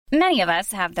Many of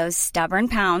us have those stubborn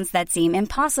pounds that seem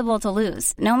impossible to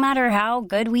lose, no matter how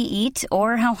good we eat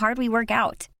or how hard we work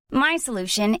out. My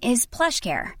solution is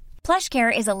PlushCare.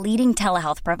 PlushCare is a leading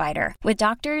telehealth provider with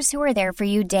doctors who are there for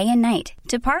you day and night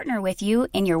to partner with you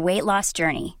in your weight loss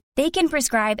journey. They can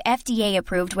prescribe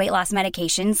FDA-approved weight loss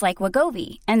medications like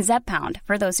Wegovy and Zepbound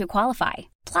for those who qualify.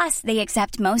 Plus, they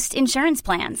accept most insurance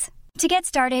plans. To get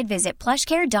started, visit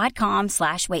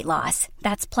plushcare.com/weightloss.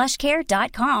 That's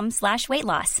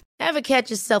plushcare.com/weightloss. Ever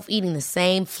catch yourself eating the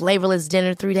same flavorless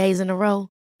dinner 3 days in a row?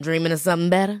 Dreaming of something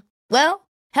better? Well,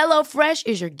 HelloFresh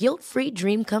is your guilt-free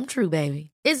dream come true,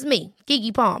 baby. It's me,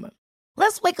 Keke Palmer.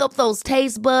 Let's wake up those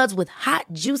taste buds with hot,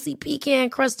 juicy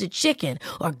pecan-crusted chicken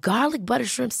or garlic butter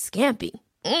shrimp scampi.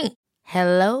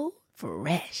 Hello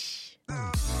Fresh.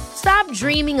 Stop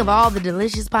dreaming of all the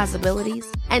delicious possibilities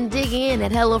and dig in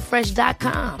at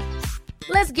HelloFresh.com.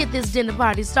 Let's get this dinner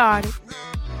party started.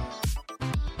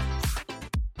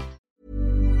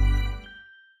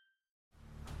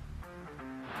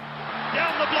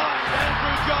 Down the blind,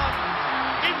 Andrew John.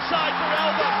 Inside for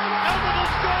Elba. Elba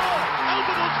will score.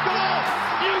 Elba will score.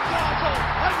 Newcastle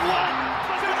have won.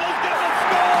 Biddle's going to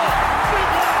score.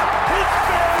 Fiddler. It's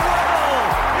farewell.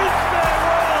 It's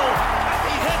farewell.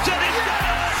 He hits it. He's got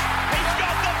it. He's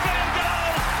got the field goal.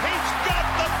 He's got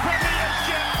the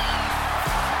premiership.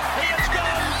 He has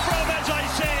gone from, as I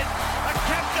said, a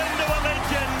captain to a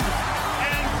legend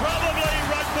and probably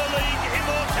rugby league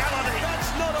immortality.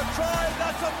 That's not a try.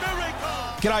 That's a miracle.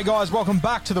 G'day guys, welcome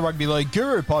back to the Rugby League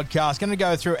Guru podcast. Going to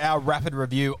go through our rapid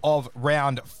review of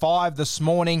round 5 this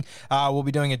morning. We'll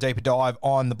be doing a deeper dive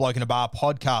on the Bloke in a Bar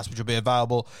podcast, which will be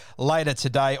available later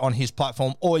today on his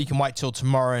platform, or you can wait till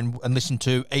tomorrow and listen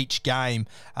to each game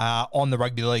on the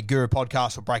Rugby League Guru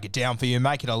podcast. We'll break it down for you,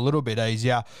 make it a little bit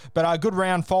easier. But a good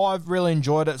round 5, really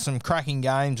enjoyed it. Some cracking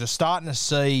games. We're starting to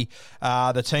see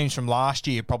the teams from last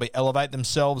year probably elevate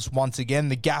themselves once again.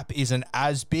 The gap isn't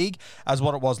as big as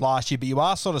what it was last year, but you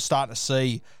are sort of starting to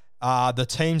see the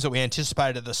teams that we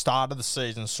anticipated at the start of the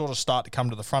season sort of start to come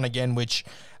to the front again, which,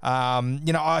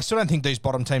 I still don't think these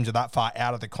bottom teams are that far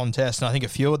out of the contest, and I think a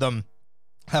few of them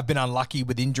have been unlucky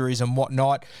with injuries and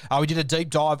whatnot. We did a deep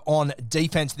dive on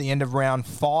defense at the end of round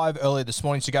 5 earlier this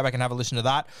morning, so go back and have a listen to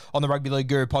that on the Rugby League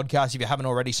Guru podcast if you haven't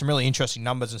already. Some really interesting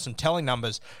numbers and some telling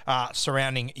numbers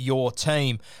surrounding your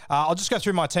team. I'll just go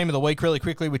through my team of the week really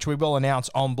quickly, which we will announce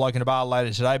on Bloke in a Bar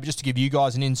later today, but just to give you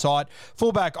guys an insight.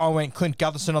 Fullback, I went Clint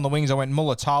Gutherson. On the wings, I went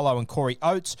Mulatalo and Corey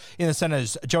Oates. In the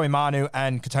centres, Joey Manu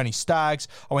and Katoni Staggs.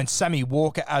 I went Sammy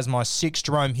Walker as my 6,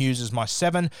 Jerome Hughes as my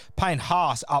 7, Payne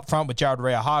Haas up front with Jared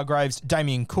Rea-Hargraves,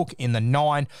 Damien Cook in the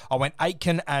 9. I went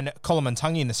Aitken and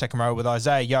Kolomantangi in the second row with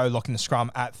Isaiah Yeo locking the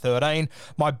scrum at 13.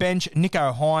 My bench,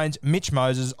 Nico Hines, Mitch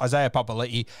Moses, Isaiah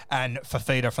Papali'i and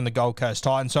Fafita from the Gold Coast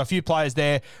Titans. So a few players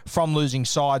there from losing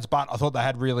sides, but I thought they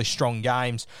had really strong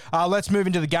games. Let's move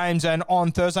into the games. And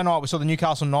on Thursday night, we saw the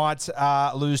Newcastle Knights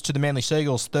lose to the Manly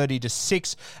Seagulls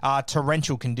 30-6.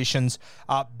 Torrential conditions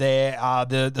up there.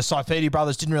 The Saifidi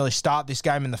brothers didn't really start this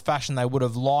game in the fashion they would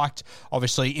have liked.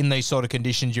 Obviously, in these sort of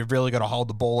conditions, you've really got to hold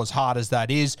the ball as hard as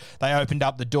that is. They opened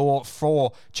up the door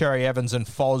for Cherry Evans and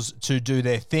Foz to do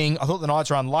their thing. I thought the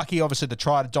Knights were unlucky. Obviously, the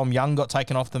try to Dom Young got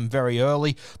taken off them very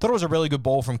early. Thought it was a really good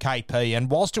ball from KP, and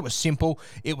whilst it was simple,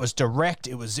 it was direct.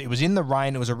 It was in the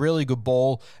rain. It was a really good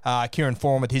ball. Kieran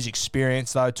Foran, with his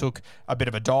experience, though, took a bit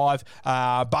of a dive.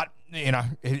 But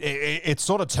it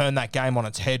sort of turned that game on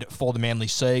its head for the Manly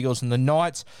Seagulls. And the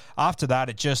Knights, after that,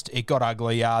 it got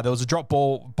ugly. There was a drop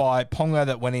ball by Ponga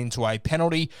that went into a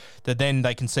penalty that then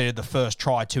they conceded the first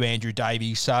try to Andrew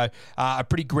Davies. So a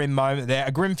pretty grim moment there.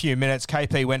 A grim few minutes.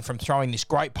 KP went from throwing this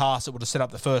great pass that would have set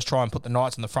up the first try and put the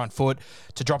Knights on the front foot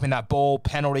to dropping that ball,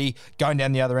 penalty, going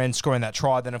down the other end, scoring that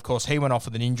try. Then, of course, he went off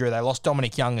with an injury. They lost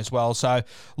Dominic Young as well. So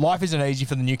life isn't easy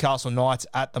for the Newcastle Knights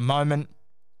at the moment.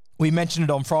 We mentioned it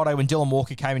on Friday when Dylan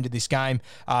Walker came into this game.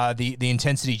 The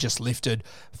intensity just lifted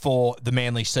for the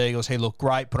Manly Seagulls. He looked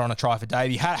great, put on a try for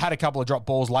Davey. Had a couple of drop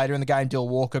balls later in the game, Dylan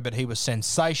Walker, but he was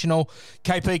sensational.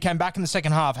 KP came back in the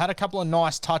second half, had a couple of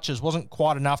nice touches. Wasn't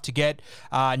quite enough to get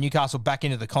Newcastle back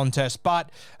into the contest.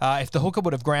 But if the hooker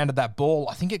would have grounded that ball,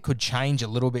 I think it could change a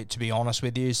little bit, to be honest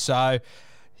with you. So,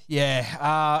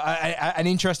 yeah, an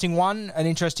interesting one, an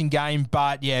interesting game.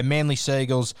 But, yeah, Manly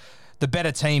Seagulls, the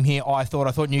better team here, I thought.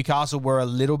 I thought Newcastle were a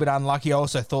little bit unlucky. I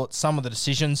also thought some of the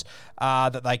decisions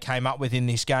that they came up with in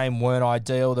this game weren't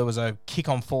ideal. There was a kick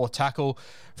on 4 tackle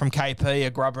from KP, a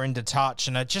grubber into touch,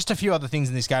 and just a few other things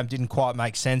in this game didn't quite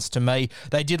make sense to me.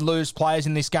 They did lose players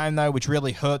in this game, though, which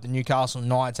really hurt the Newcastle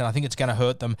Knights, and I think it's going to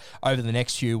hurt them over the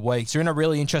next few weeks. They're in a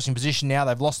really interesting position now.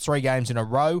 They've lost 3 games in a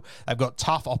row. They've got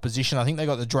tough opposition. I think they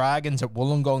got the Dragons at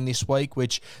Wollongong this week,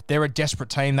 which they're a desperate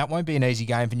team. That won't be an easy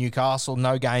game for Newcastle.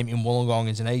 No game in Wollongong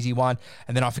is an easy one.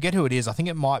 And then I forget who it is. I think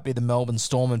it might be the Melbourne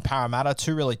Storm and Parramatta.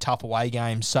 2 really tough away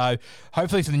games. So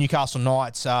hopefully for the Newcastle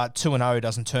Knights, 2-0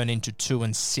 doesn't turn into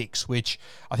 2-6, which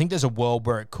I think there's a world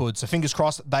where it could. So fingers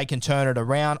crossed they can turn it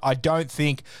around. I don't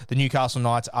think the Newcastle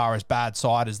Knights are as bad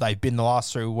side as they've been the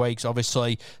last 3 weeks.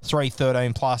 Obviously, 3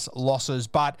 13-plus losses,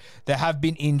 but there have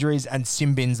been injuries and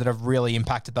sin bins that have really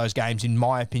impacted those games, in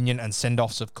my opinion, and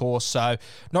send-offs, of course. So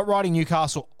not writing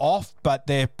Newcastle off, but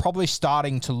they're probably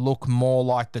starting to look more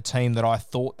like the team that I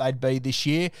thought they'd be this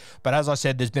year. But as I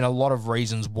said, there's been a lot of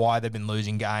reasons why they've been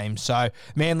losing games. So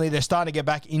Manly, they're starting to get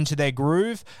back into their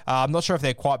groove. I'm not sure if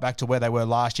they're quite back to where they were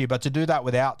last year, but to do that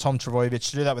without Tom Trbojevic,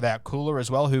 to do that without Kula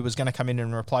as well, who was going to come in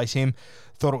and replace him,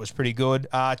 thought it was pretty good.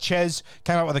 Ches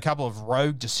came up with a couple of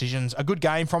rogue decisions. A good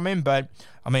game from him, but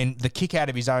I mean, the kick out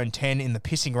of his own 10 in the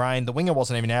pissing rain, the winger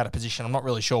wasn't even out of position. I'm not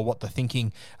really sure what the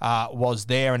thinking was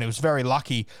there, and it was very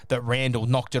lucky that Randall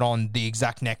knocked it on the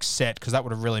exact next set, because that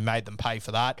would have really made them pay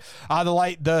for that.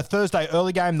 The Thursday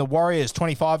early game, the Warriors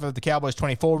 25 of the Cowboys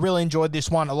 24. Really enjoyed this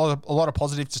one. A lot of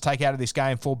positives to take out of this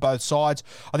game for both sides.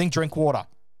 I think Drinkwater,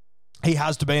 he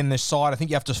has to be in this side. I think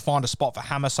you have to find a spot for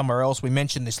Hammer somewhere else. We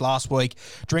mentioned this last week.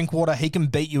 Drinkwater, he can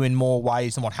beat you in more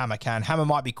ways than what Hammer can. Hammer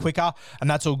might be quicker, and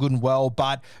that's all good and well,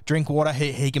 but Drinkwater,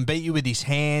 he can beat you with his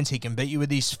hands. He can beat you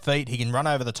with his feet. He can run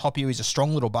over the top of you. He's a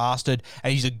strong little bastard,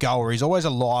 and he's a goer. He's always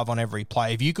alive on every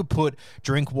play. If you could put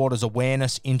Drinkwater's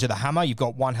awareness into the Hammer, you've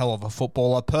got one hell of a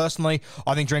footballer. Personally,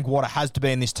 I think Drinkwater has to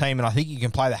be in this team, and I think you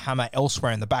can play the Hammer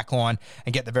elsewhere in the back line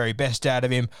and get the very best out of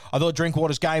him. I thought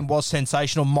Drinkwater's game was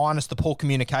sensational, minus the poor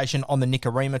communication on the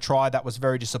Nicarima try. That was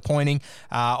very disappointing.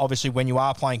 Obviously, when you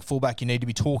are playing fullback, you need to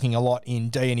be talking a lot in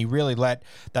D, and he really let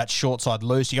that short side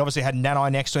loose. He obviously had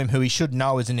Nanai next to him, who he should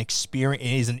know is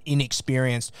an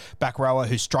inexperienced back rower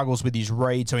who struggles with his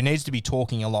read, so he needs to be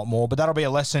talking a lot more, but that'll be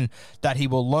a lesson that he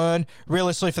will learn.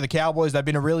 Realistically, for the Cowboys, they've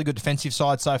been a really good defensive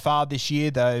side so far this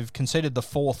year. They've conceded the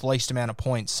 4th least amount of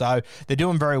points, so they're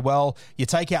doing very well. You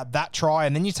take out that try,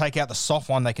 and then you take out the soft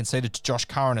one they conceded to Josh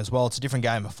Curran as well. It's a different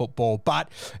game of football, but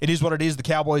it is what it is. The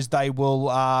Cowboys, they will,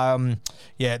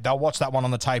 they'll watch that one on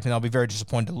the tape, and they'll be very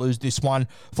disappointed to lose this one.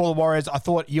 For the Warriors, I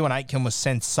thought Ewan Aitken was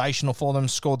sensational for them.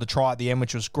 Scored the try at the end,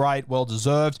 which was great, well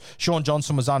deserved. Sean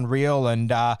Johnson was unreal,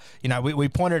 and we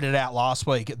pointed it out last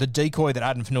week. The decoy that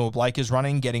Adam Fanua-Blake is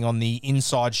running, getting on the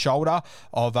inside shoulder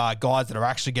of guys that are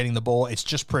actually getting the ball, it's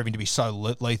just proving to be so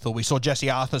lethal. We saw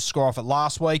Jesse Arthur score off it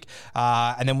last week,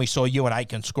 and then we saw Ewan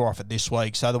Aitken score off it this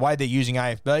week. So the way they're using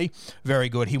AFB, very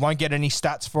good. He won't get any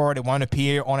stats for it. It won't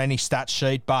appear on any stat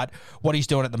sheet, but what he's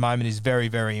doing at the moment is very,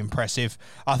 very impressive.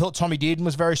 I thought Tommy Dearden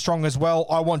was very strong as well.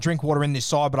 I want Drinkwater in this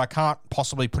side, but I can't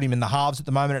possibly put him in the halves at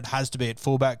the moment. It has to be at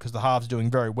fullback because the halves are doing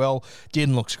very well.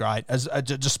 Dearden looks great.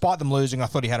 Despite them losing, I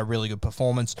thought he had a really good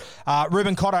performance.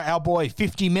 Ruben Cotter, our boy,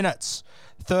 50 minutes.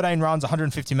 13 runs,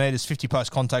 150 metres, 50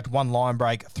 post contact, 1 line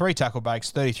break, 3 tackle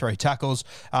breaks, 33 tackles.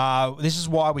 This is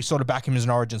why we sort of back him as an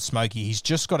Origin Smoky. He's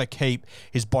just got to keep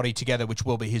his body together, which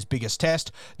will be his biggest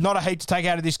test. Not a heap to take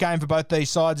out of this game for both these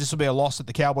sides. This will be a loss that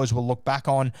the Cowboys will look back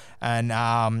on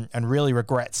and really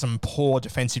regret some poor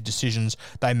defensive decisions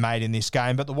they made in this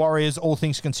game. But the Warriors, all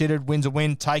things considered, win's a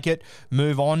win. Take it,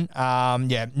 move on.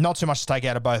 Not too much to take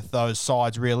out of both those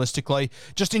sides realistically.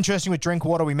 Just interesting with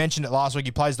Drinkwater, we mentioned it last week.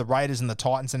 He plays the Raiders and the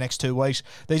Titans the next 2 weeks.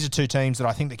 These are 2 teams that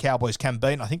I think the Cowboys can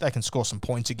beat, and I think they can score some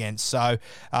points against. So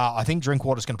I think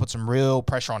Drinkwater's going to put some real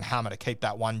pressure on Hammer to keep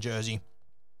that 1 jersey.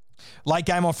 Late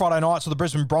game on Friday night, so the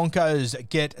Brisbane Broncos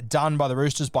get done by the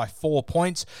Roosters by 4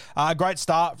 points. Great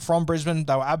start from Brisbane.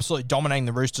 They were absolutely dominating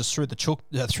the Roosters through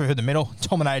the middle,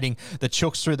 dominating the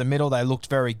Chooks through the middle. They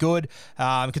looked very good.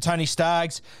 Katoni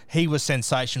Staggs, he was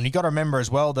sensational. You got to remember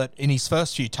as well that in his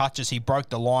first few touches, he broke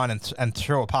the line and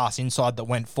threw a pass inside that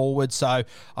went forward. So,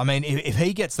 I mean, if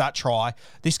he gets that try,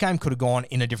 this game could have gone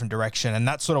in a different direction, and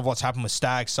that's sort of what's happened with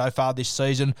Staggs so far this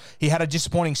season. He had a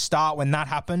disappointing start when that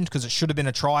happened because it should have been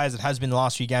a try, as it has been the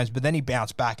last few games, but then he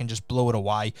bounced back and just blew it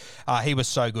away. He was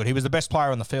so good. He was the best player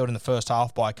on the field in the first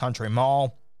half by a country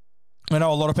mile. I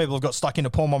know a lot of people have got stuck into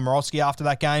Paul Momirovski after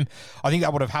that game. I think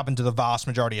that would have happened to the vast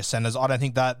majority of centres. I don't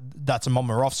think that's a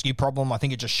Momirovski problem. I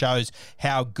think it just shows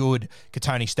how good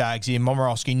Kotoni Staggs is.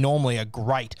 Momirovski, normally a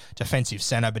great defensive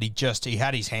centre, but he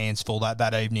had his hands full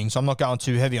that evening, so I'm not going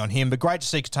too heavy on him. But great to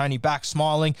see Kotoni back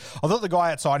smiling. I thought the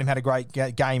guy outside him had a great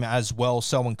game as well,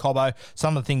 Selwyn Cobbo.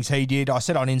 Some of the things he did, I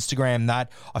said on Instagram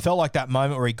that I felt like that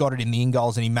moment where he got it in the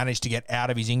in-goals and he managed to get out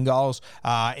of his in-goals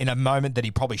in a moment that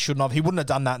he probably shouldn't have. He wouldn't have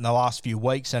done that in the last few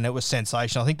weeks, and it was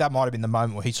sensational. I think that might have been the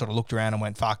moment where he sort of looked around and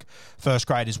went, fuck, first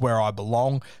grade is where I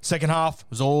belong. Second half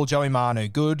was all Joey Manu.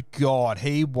 Good God,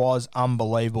 he was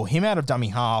unbelievable. Him out of dummy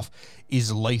half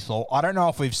is lethal. I don't know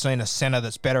if we've seen a centre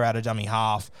that's better out of dummy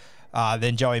half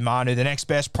than Joey Manu. The next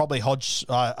best, probably Hodges.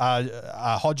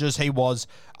 He was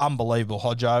unbelievable,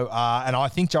 Hodjo. And I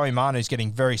think Joey Manu's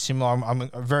getting very similar. I'm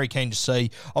very keen to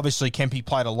see. Obviously, Kempy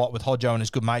played a lot with Hodjo and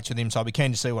is good mates with him, so I'll be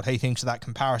keen to see what he thinks of that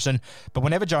comparison. But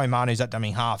whenever Joey Manu's at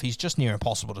dummy half, he's just near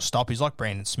impossible to stop. He's like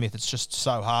Brandon Smith. It's just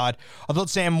so hard. I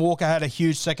thought Sam Walker had a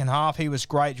huge second half. He was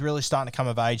great, really starting to come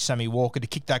of age, Sammy Walker, to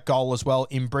kick that goal as well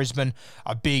in Brisbane.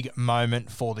 A big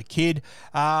moment for the kid.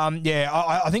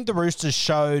 I think the Roosters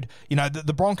showed,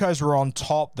 the Broncos were on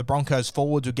top. The Broncos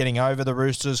forwards were getting over the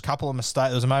Roosters. Couple of mistakes.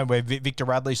 There was a moment where Victor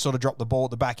Radley sort of dropped the ball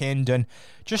at the back end, and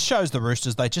just shows the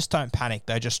Roosters they just don't panic.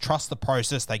 They just trust the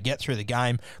process. They get through the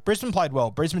game. Brisbane played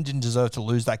well. Brisbane didn't deserve to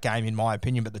lose that game, in my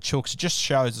opinion, but the Chooks, it just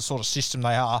shows the sort of system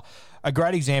they are. A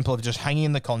great example of just hanging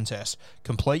in the contest.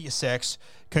 Complete your sets,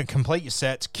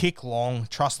 kick long,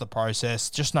 trust the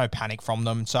process, just no panic from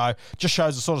them. So just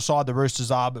shows the sort of side the Roosters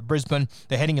are, but Brisbane,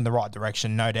 they're heading in the right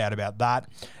direction, no doubt about that.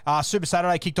 Super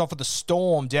Saturday kicked off with the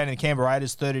Storm down in the Canberra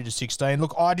Raiders, 30-16.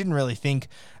 Look, I didn't really think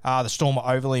the Storm were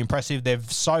overly impressive. They're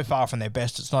so far from their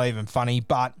best, it's not even funny,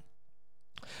 but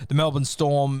the Melbourne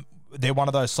Storm, they're one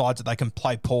of those sides that they can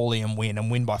play poorly and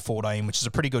win by 14, which is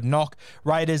a pretty good knock.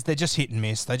 Raiders, they're just hit and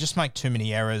miss. They just make too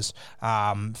many errors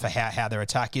for how their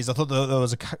attack is. I thought there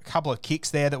was a couple of kicks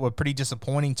there that were pretty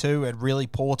disappointing too at really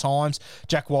poor times.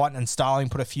 Jack White and Starling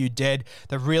put a few dead.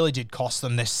 That really did cost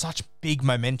them. There's such big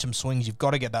momentum swings. You've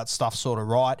got to get that stuff sort of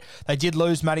right. They did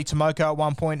lose Matty Tomoko at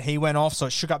one point. He went off, so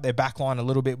it shook up their back line a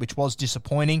little bit, which was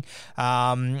disappointing.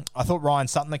 I thought Ryan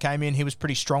Sutton that came in, he was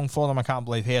pretty strong for them. I can't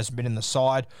believe he hasn't been in the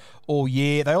side all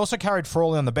year. They also carried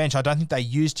Frawley on the bench. I don't think they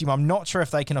used him. I'm not sure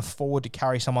if they can afford to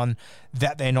carry someone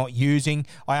that they're not using.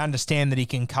 I understand that he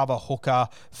can cover hooker,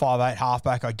 5'8"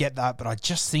 halfback. I get that, but I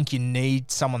just think you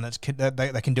need someone that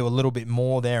can do a little bit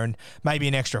more there, and maybe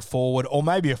an extra forward, or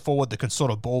maybe a forward that can sort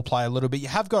of ball play a little bit. You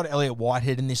have got Elliot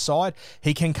Whitehead in this side.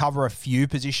 He can cover a few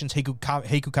positions. He could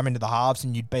come into the halves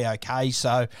and you'd be okay.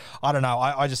 So I don't know.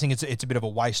 I just think it's a bit of a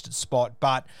wasted spot,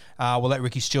 but we'll let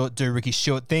Ricky Stewart do Ricky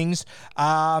Stewart things.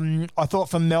 I thought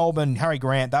for Melbourne, Harry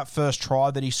Grant, that first try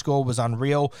that he scored was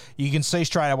unreal. You can see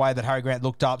straight away that Harry Grant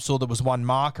looked up, saw there was one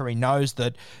marker. He knows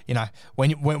that,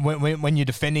 when you're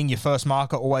defending, your first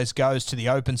marker always goes to the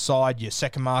open side. Your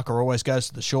second marker always goes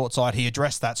to the short side. He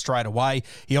addressed that straight away.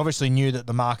 He obviously knew that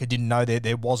the marker didn't know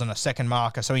there wasn't a second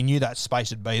marker, so he knew that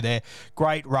space would be there.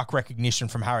 Great ruck recognition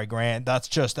from Harry Grant. That's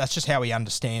just how he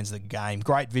understands the game.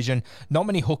 Great vision. Not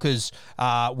many hookers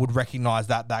would recognise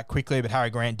that quickly, but Harry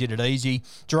Grant did it easy.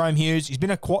 Jerome Hughes, he's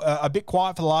been a bit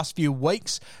quiet for the last few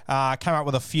weeks. Came up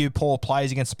with a few poor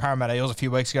plays against the Parramatta Eels a few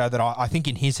weeks ago that I think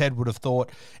in his head would have thought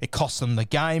it cost them the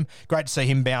game. Great to see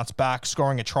him bounce back,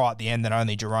 scoring a try at the end that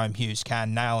only Jerome Hughes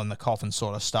can, nail in the coffin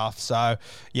sort of stuff. So,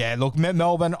 yeah, look,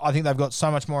 Melbourne, I think they've got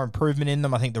so much more improvement in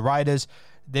them. I think the Raiders,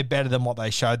 they're better than what they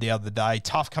showed the other day.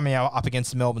 Tough coming out up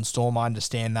against the Melbourne Storm, I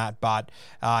understand that. But,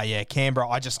 Canberra,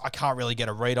 I can't really get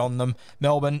a read on them.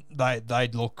 Melbourne, they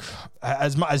look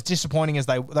as disappointing as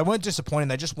they weren't disappointing,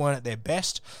 they just weren't at their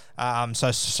best.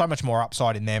 So much more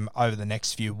upside in them over the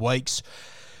next few weeks.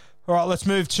 All right, let's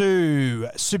move to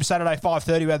Super Saturday,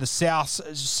 5:30, where the South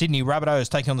Sydney Rabbitohs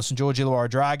taking on the St. George Illawarra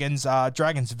Dragons.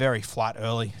 Dragons very flat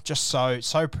early, just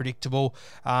so predictable.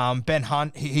 Ben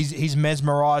Hunt, he's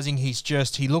mesmerising.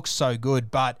 He looks so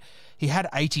good, but he had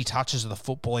 80 touches of the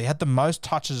football. He had the most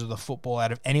touches of the football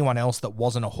out of anyone else that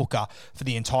wasn't a hooker for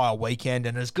the entire weekend.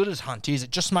 And as good as Hunt is, it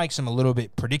just makes him a little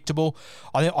bit predictable.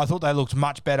 I thought they looked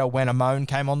much better when Amon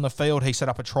came on the field. He set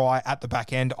up a try at the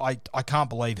back end. I can't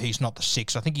believe he's not the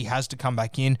 6. I think he has to come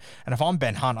back in. And if I'm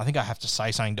Ben Hunt, I think I have to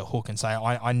say something to Hook and say,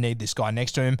 I need this guy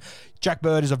next to him. Jack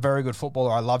Bird is a very good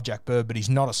footballer. I love Jack Bird, but he's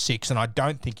not a 6, and I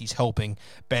don't think he's helping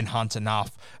Ben Hunt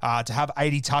enough. To have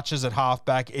 80 touches at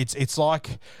halfback, it's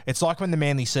like when the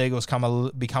Manly Seagulls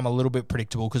become a little bit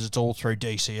predictable because it's all through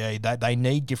DCE. They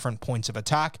need different points of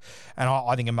attack, and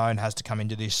I think Amon has to come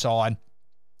into this side.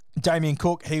 Damien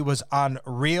Cook, he was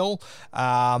unreal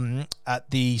at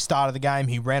the start of the game.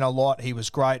 He ran a lot. He was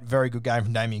great. Very good game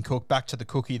from Damien Cook. Back to the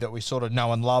Cookie that we sort of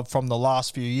know and love from the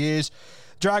last few years.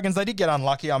 Dragons, they did get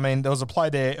unlucky. I mean, there was a play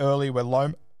there early where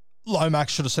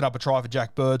Lomax should have set up a try for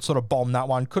Jack Bird, sort of bombed that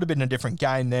one. Could have been a different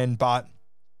game then, but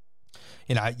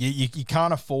you know, you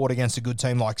can't afford against a good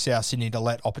team like South Sydney to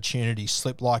let opportunities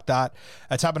slip like that.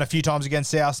 It's happened a few times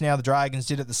against South now. The Dragons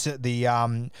did it.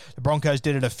 The Broncos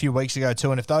did it a few weeks ago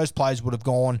too. And if those plays would have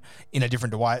gone in a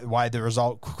different way, the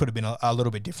result could have been a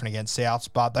little bit different against Souths.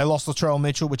 But they lost Latrell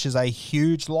Mitchell, which is a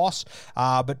huge loss.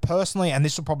 But personally, and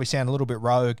this will probably sound a little bit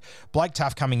rogue, Blake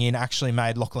Taaffe coming in actually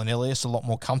made Lachlan Ilias a lot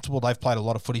more comfortable. They've played a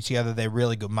lot of footy together. They're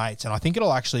really good mates. And I think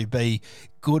it'll actually be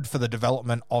good for the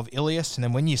development of Ilias. And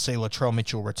then when you see Latrell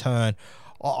Mitchell return,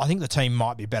 I think the team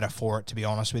might be better for it, to be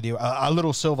honest with you. A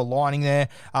little silver lining there.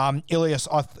 Ilias,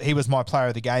 he was my player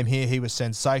of the game here. He was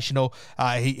sensational.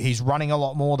 He's running a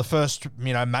lot more. The first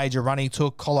major run he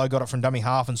took, Colo got it from dummy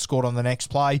half and scored on the next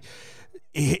play.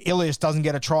 Ilias doesn't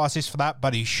get a try assist for that,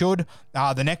 but he should.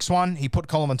 The next one, he put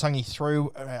Koloamatangi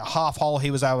through a half hole.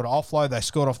 He was able to offload. They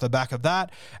scored off the back of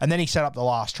that, and then he set up the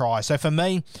last try. So for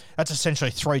me, that's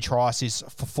essentially 3 try assists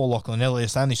for Lachlan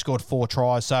Ilias. They only scored 4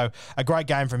 tries, so a great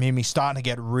game from him. He's starting to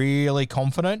get really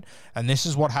confident, and this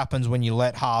is what happens when you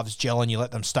let halves gel and you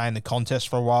let them stay in the contest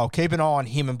for a while. Keep an eye on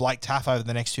him and Blake Taaffe over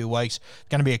the next few weeks. It's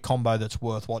going to be a combo that's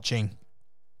worth watching.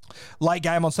 Late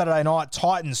game on Saturday night,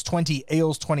 Titans 20,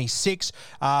 Eels 26.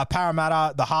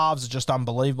 Parramatta, the halves are just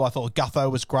unbelievable. I thought Gutho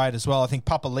was great as well. I think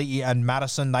Papali'i and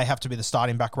Madison, they have to be the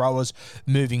starting back rowers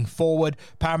moving forward.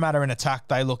 Parramatta in attack,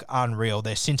 they look unreal.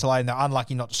 They're scintillating. They're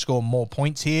unlucky not to score more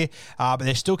points here, but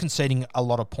they're still conceding a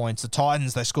lot of points. The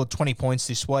Titans, they scored 20 points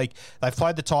this week. They've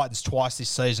played the Titans twice this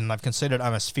season. They've conceded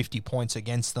almost 50 points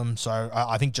against them, so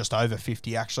I think just over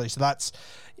 50 actually. So that's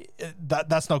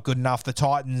not good enough. The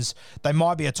Titans, they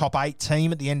might be a top 8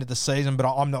 team at the end of the season,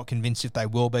 but I'm not convinced if they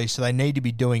will be. So they need to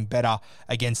be doing better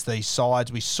against these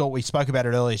sides. We spoke about it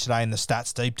earlier today in the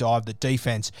stats deep dive. The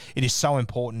defense, it is so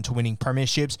important to winning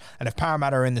premierships. And if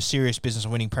Parramatta are in the serious business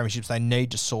of winning premierships, they need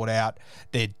to sort out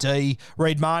their D.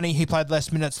 Reid Marnie, he played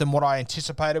less minutes than what I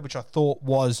anticipated, which I thought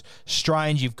was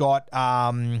strange. You've got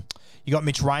you got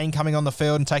Mitch Rain coming on the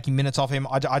field and taking minutes off him.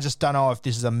 I just don't know if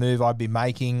this is a move I'd be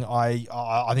making.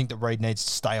 I think that Reid needs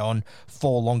to stay on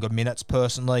for longer minutes,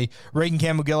 personally. Regan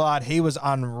Campbell-Gillard, he was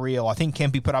unreal. I think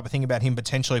Kempy put up a thing about him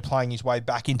potentially playing his way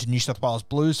back into New South Wales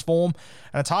Blues form,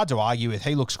 and it's hard to argue with.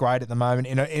 He looks great at the moment.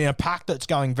 In a pack that's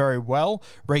going very well,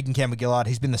 Regan Campbell-Gillard,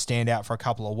 he's been the standout for a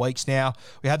couple of weeks now.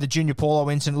 We had the Junior Paulo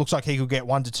incident. It looks like he could get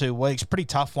 1 to 2 weeks. Pretty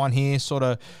tough one here, sort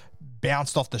of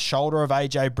bounced off the shoulder of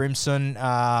AJ Brimson.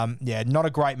 Not a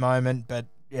great moment, but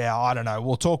yeah, I don't know.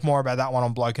 We'll talk more about that one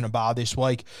on Bloke in a Bar this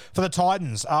week. For the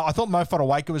Titans, I thought Mo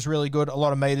Fotuaika was really good. A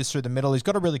lot of meters through the middle. He's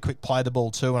got a really quick play the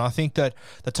ball too, and I think that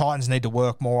the Titans need to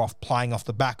work more off playing off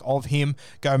the back of him.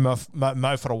 Go Mo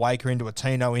Fotuaika into a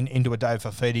Tino, into a Dave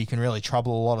Fafita. He can really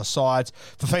trouble a lot of sides.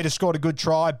 Fafita scored a good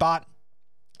try, but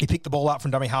he picked the ball up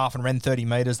from dummy half and ran 30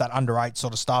 metres, that under 8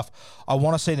 sort of stuff. I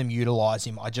want to see them utilise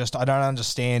him. I don't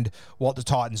understand what the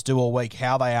Titans do all week,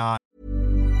 how they are.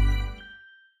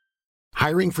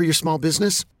 Hiring for your small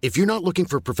business? If you're not looking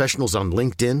for professionals on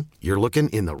LinkedIn, you're looking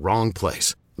in the wrong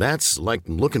place. That's like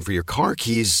looking for your car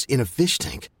keys in a fish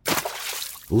tank.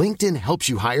 LinkedIn helps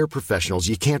you hire professionals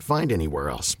you can't find anywhere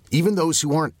else, even those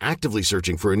who aren't actively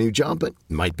searching for a new job but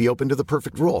might be open to the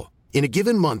perfect role. In a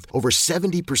given month, over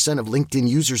 70% of LinkedIn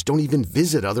users don't even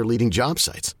visit other leading job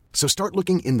sites. So start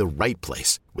looking in the right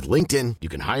place. With LinkedIn, you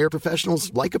can hire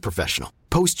professionals like a professional.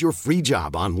 Post your free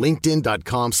job on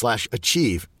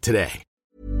linkedin.com/achieve today.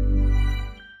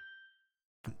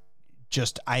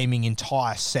 Just aiming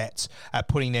entire sets at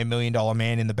putting their $1 million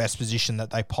man in the best position that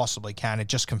they possibly can. It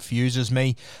just confuses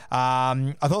me.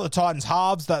 I thought the Titans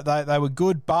halves, they were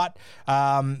good, but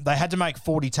they had to make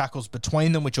 40 tackles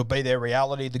between them, which will be their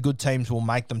reality. The good teams will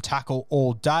make them tackle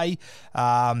all day.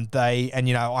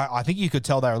 I think you could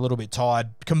tell they were a little bit tired.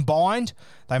 Combined,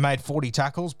 they made 40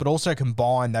 tackles, but also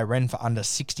combined, they ran for under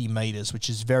 60 metres, which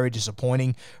is very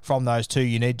disappointing from those two.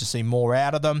 You need to see more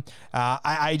out of them.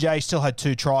 AJ still had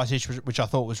 2 tries, which I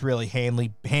thought was really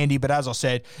handy, but as I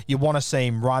said, you want to see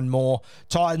him run more.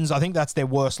 Titans, I think that's their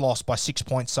worst loss by 6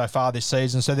 points so far this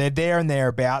season, so they're there and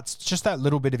thereabouts. It's just that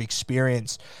little bit of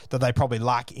experience that they probably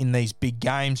lack in these big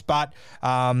games, but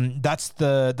that's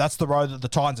the road that the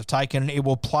Titans have taken. It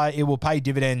will pay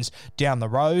dividends down the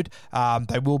road.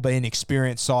 They will be an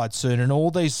experienced side soon, and all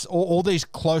these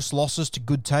close losses to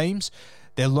good teams,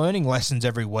 they're learning lessons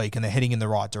every week and they're heading in the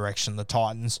right direction, the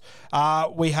Titans.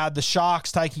 We had the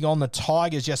Sharks taking on the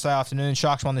Tigers yesterday afternoon.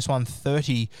 Sharks won this one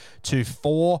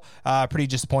 30-4. Pretty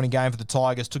disappointing game for the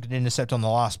Tigers. Took an intercept on the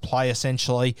last play,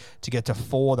 essentially, to get to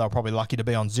 4. They were probably lucky to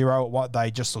be on 0.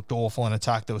 They just looked awful in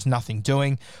attack. There was nothing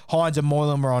doing. Hines and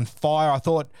Moylan were on fire. I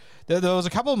thought there was a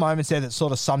couple of moments there that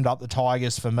sort of summed up the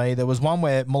Tigers for me. There was one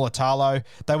where Mulatalo,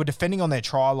 they were defending on their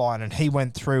try line and he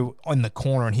went through in the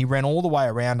corner and he ran all the way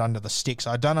around under the sticks.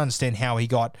 I don't understand how he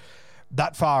got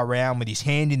that far around with his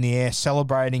hand in the air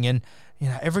celebrating, and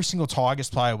every single Tigers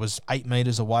player was 8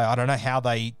 metres away. I don't know how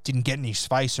they didn't get in his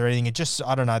face or anything.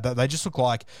 I don't know. They just look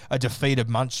like a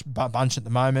defeated bunch at the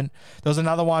moment. There was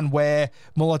another one where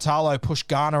Mulatalo pushed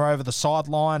Garner over the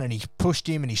sideline and he pushed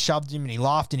him and he shoved him and he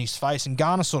laughed in his face, and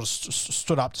Garner sort of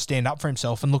stood up to stand up for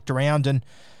himself and looked around, and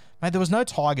mate, there was no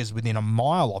Tigers within a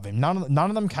mile of him. None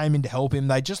of them came in to help him.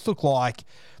 They just look like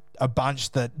a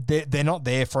bunch that they're not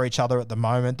there for each other at the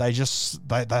moment. They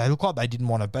look like they didn't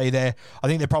want to be there. I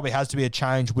think there probably has to be a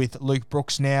change with Luke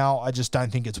Brooks now. I just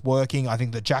don't think it's working. I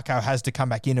think that Jacko has to come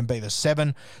back in and be the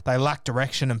 7. They lack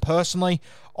direction, and personally,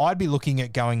 I'd be looking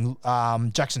at going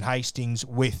Jackson Hastings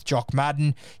with Jock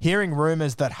Madden. Hearing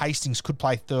rumours that Hastings could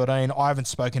play 13. I haven't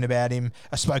spoken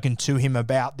to him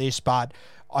about this, but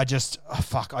I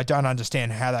don't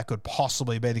understand how that could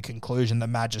possibly be the conclusion that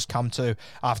Matt just come to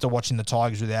after watching the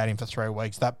Tigers without him for 3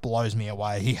 weeks. That blows me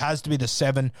away. He has to be the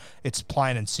 7. It's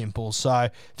plain and simple. So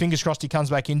fingers crossed he comes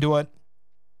back into it.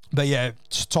 But yeah,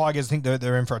 Tigers, I think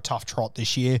they're in for a tough trot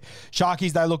this year.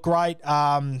 Sharkies, they look great.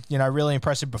 Really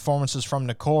impressive performances from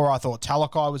Nakora. I thought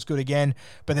Talakai was good again,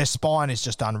 but their spine is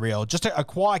just unreal. Just a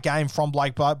quiet game from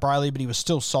Blake Brayley, but he was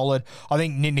still solid. I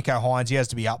think Nico Hines, he has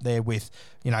to be up there with,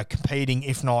 competing,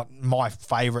 if not my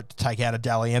favourite to take out of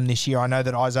Dally M this year. I know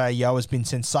that Isaiah Yeo has been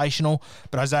sensational,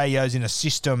 but Isaiah Yeo's in a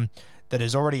system that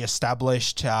is already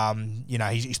established.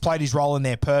 He's played his role in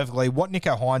there perfectly. What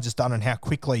Nico Hines has done and how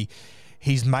quickly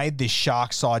he's made this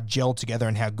Shark side gel together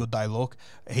and how good they look,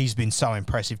 he's been so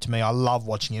impressive to me. I love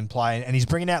watching him play, and he's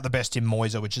bringing out the best in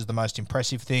Moiser, which is the most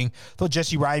impressive thing. Thought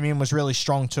Jesse Ramian was really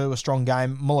strong too, a strong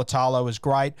game. Mulatalo was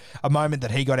great. A moment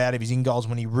that he got out of his in-goals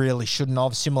when he really shouldn't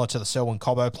have, similar to the Selwyn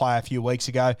Cobbo play a few weeks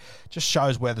ago. Just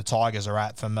shows where the Tigers are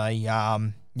at for me.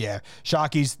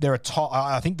 Sharkies,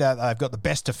 I think that they've got the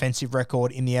best defensive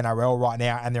record in the NRL right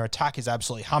now, and their attack is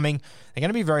absolutely humming. They're going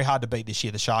to be very hard to beat this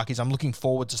year, the Sharkies. I'm looking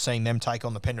forward to seeing them take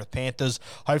on the Penrith Panthers.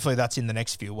 Hopefully that's in the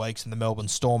next few weeks, and the Melbourne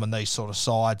Storm and these sort of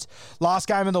sides. Last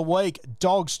game of the week,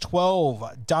 Dogs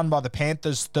 12, done by the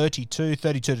Panthers,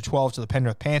 32-12 to the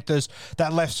Penrith Panthers.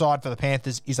 That left side for the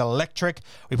Panthers is electric.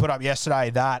 We put up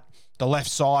yesterday that the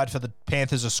left side for the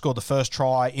Panthers has scored the first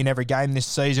try in every game this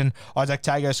season. Isaac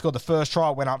Tago scored the first try,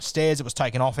 went upstairs, it was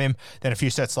taken off him. Then a few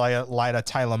sets later,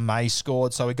 Taylor May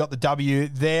scored. So we got the W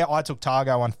there. I took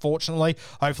Tago, unfortunately.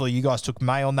 Hopefully you guys took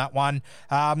May on that one.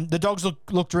 The Dogs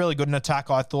looked really good in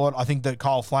attack, I thought. I think that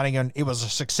Kyle Flanagan, it was a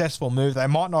successful move. They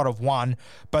might not have won,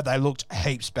 but they looked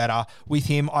heaps better with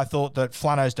him. I thought that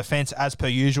Flano's defence, as per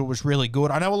usual, was really good.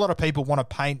 I know a lot of people want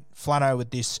to paint Flano with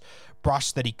this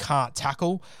brush that he can't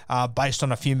tackle based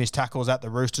on a few missed tackles at the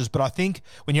Roosters. But I think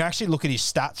when you actually look at his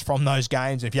stats from those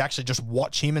games, if you actually just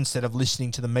watch him instead of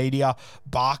listening to the media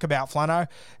bark about Flano,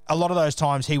 a lot of those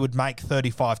times he would make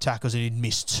 35 tackles and he'd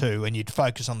miss 2, and you'd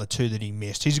focus on the 2 that he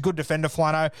missed. He's a good defender,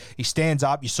 Flano. He stands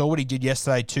up. You saw what he did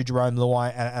yesterday to Jerome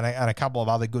Luai and a couple of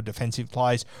other good defensive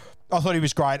plays. I thought he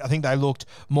was great. I think they looked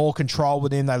more control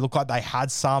with him. They looked like they had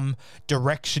some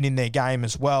direction in their game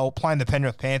as well. Playing the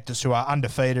Penrith Panthers, who are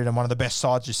undefeated and one of the best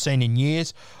sides we've seen in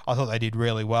years, I thought they did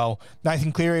really well.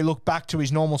 Nathan Cleary looked back to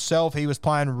his normal self. He was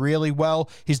playing really well.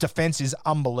 His defence is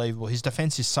unbelievable. His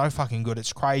defence is so fucking good.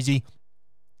 It's crazy.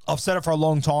 I've said it for a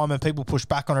long time, and people push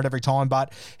back on it every time,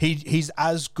 but he's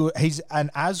as good. He's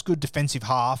an as good defensive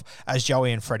half as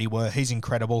Joey and Freddie were. He's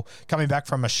incredible. Coming back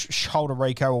from a shoulder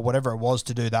Rico or whatever it was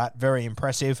to do that, very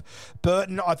impressive.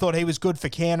 Burton, I thought he was good for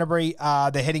Canterbury.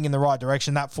 They're heading in the right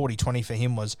direction. That 40-20 for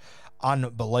him was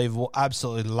unbelievable.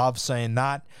 Absolutely love seeing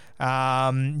that.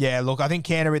 I think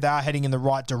Canterbury, they are heading in the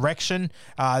right direction.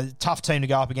 Tough team to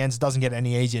go up against. Doesn't get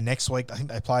any easier next week. I think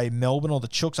they play Melbourne or the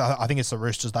Chooks. I think it's the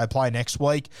Roosters they play next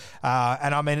week. At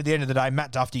the end of the day,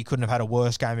 Matt Duffy couldn't have had a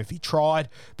worse game if he tried.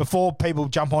 Before people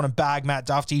jump on and bag Matt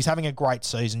Duffy, he's having a great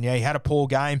season. Yeah, he had a poor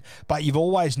game, but you've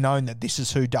always known that this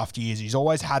is who Duffy is. He's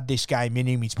always had this game in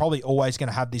him. He's probably always going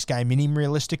to have this game in him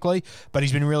realistically, but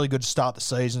he's been really good to start the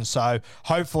season. So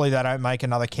hopefully they don't make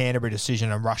another Canterbury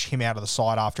decision and rush him out of the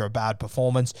side after a bad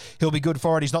performance. He'll be good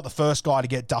for it. He's not the first guy to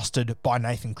get dusted by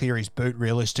Nathan Cleary's boot,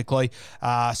 realistically.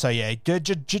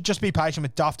 Just be patient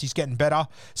with Duft. He's getting better.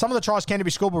 Some of the tries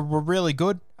Canterbury scored were really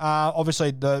good.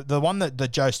 Obviously, the one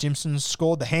that Joe Stimson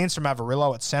scored, the hands from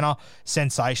Averillo at centre,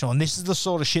 sensational. And this is the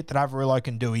sort of shit that Averillo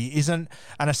can do. He isn't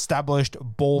an established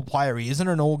ball player. He isn't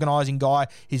an organising guy.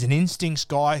 He's an instincts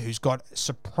guy who's got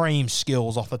supreme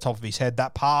skills off the top of his head.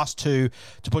 That pass to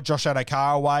put Josh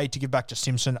Adokar away, to give back to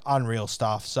Stimson, unreal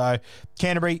stuff. So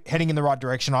Canterbury heading in the right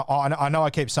direction. I know I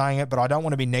keep saying it, but I don't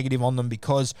want to be negative on them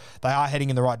because they are heading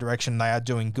in the right direction. They are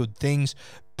doing good things.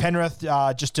 Penrith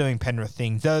just doing Penrith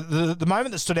things. The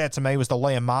moment that stood out to me was the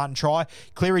Liam Martin try.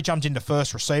 Cleary jumped into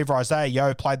first receiver. Isaiah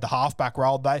Yeo played the halfback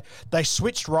role. They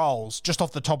switched roles just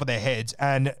off the top of their heads,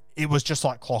 and it was just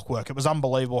like clockwork. It was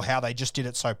unbelievable how they just did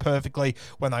it so perfectly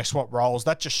when they swapped roles.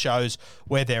 That just shows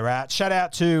where they're at. Shout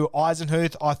out to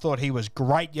Eisenhuth. I thought he was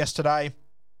great yesterday.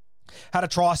 Had a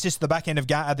try assist at the back end of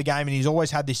the game, and he's always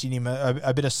had this in him,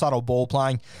 a bit of subtle ball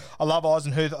playing. I love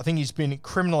Eisenhuth. I think he's been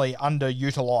criminally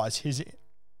underutilised his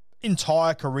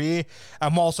entire career,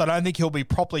 and whilst I don't think he'll be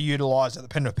properly utilised at the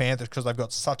Penrith Panthers because they've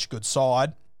got such a good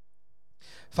side,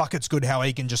 fuck, it's good how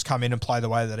he can just come in and play the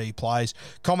way that he plays.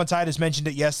 Commentators mentioned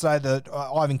it yesterday that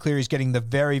Ivan Cleary's getting the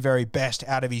very, very best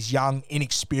out of his young,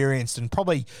 inexperienced, and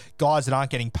probably guys that aren't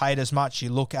getting paid as much. You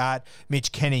look at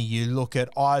Mitch Kenny, you look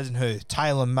at Eisenhuth,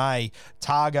 Taylor May,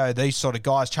 Targo, these sort of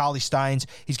guys, Charlie Staines.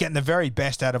 He's getting the very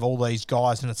best out of all these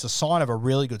guys, and it's a sign of a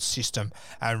really good system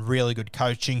and really good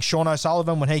coaching. Sean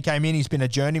O'Sullivan, when he came in, he's been a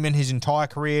journeyman his entire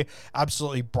career,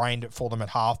 absolutely brained it for them at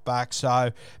halfback.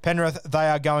 So Penrith, they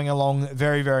are going along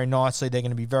very, very nicely. They're going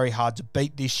to be very hard to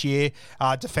beat this year.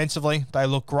 Defensively, they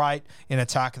look great. In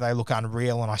attack, they look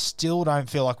unreal, and I still don't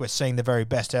feel like we're seeing the very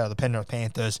best out of the Penrith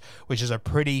Panthers, which is a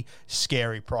pretty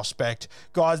scary prospect.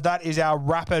 Guys, that is our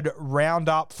rapid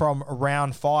roundup from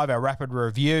round 5, our rapid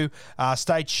review.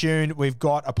 Stay tuned. We've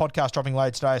got a podcast dropping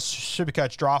later today, a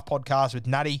Supercoach Draft podcast with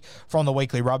Natty from the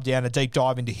Weekly Rubdown, a deep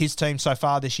dive into his team so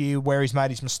far this year, where he's made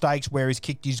his mistakes, where he's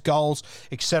kicked his goals,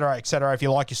 etc., etc. If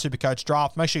you like your Supercoach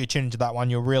Draft, make sure you tune into that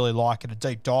one. You'll really like it, a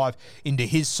deep dive into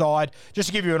his side. Just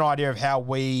to give you an idea of how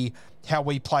we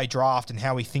play draft and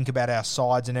how we think about our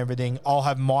sides and everything. I'll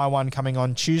have my one coming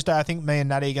on Tuesday. I think me and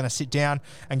Natty are going to sit down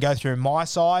and go through my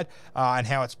side and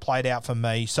how it's played out for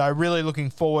me. So really looking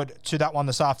forward to that one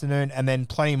this afternoon, and then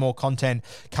plenty more content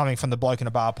coming from the Bloke in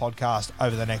a Bar podcast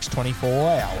over the next 24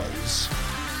 hours.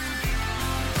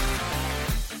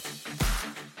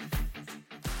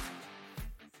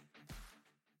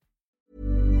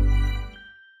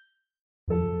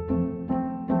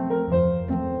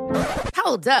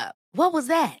 Hold up. What was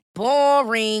that?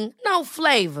 Boring. No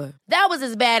flavor. That was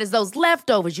as bad as those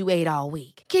leftovers you ate all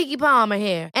week. Keke Palmer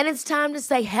here, and it's time to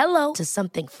say hello to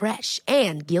something fresh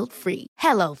and guilt-free.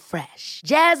 Hello Fresh.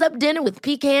 Jazz up dinner with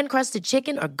pecan-crusted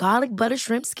chicken or garlic butter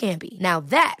shrimp scampi. Now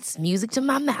that's music to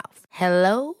my mouth.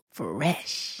 Hello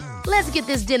Fresh. Let's get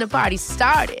this dinner party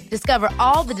started. Discover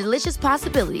all the delicious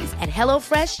possibilities at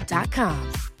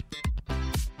HelloFresh.com.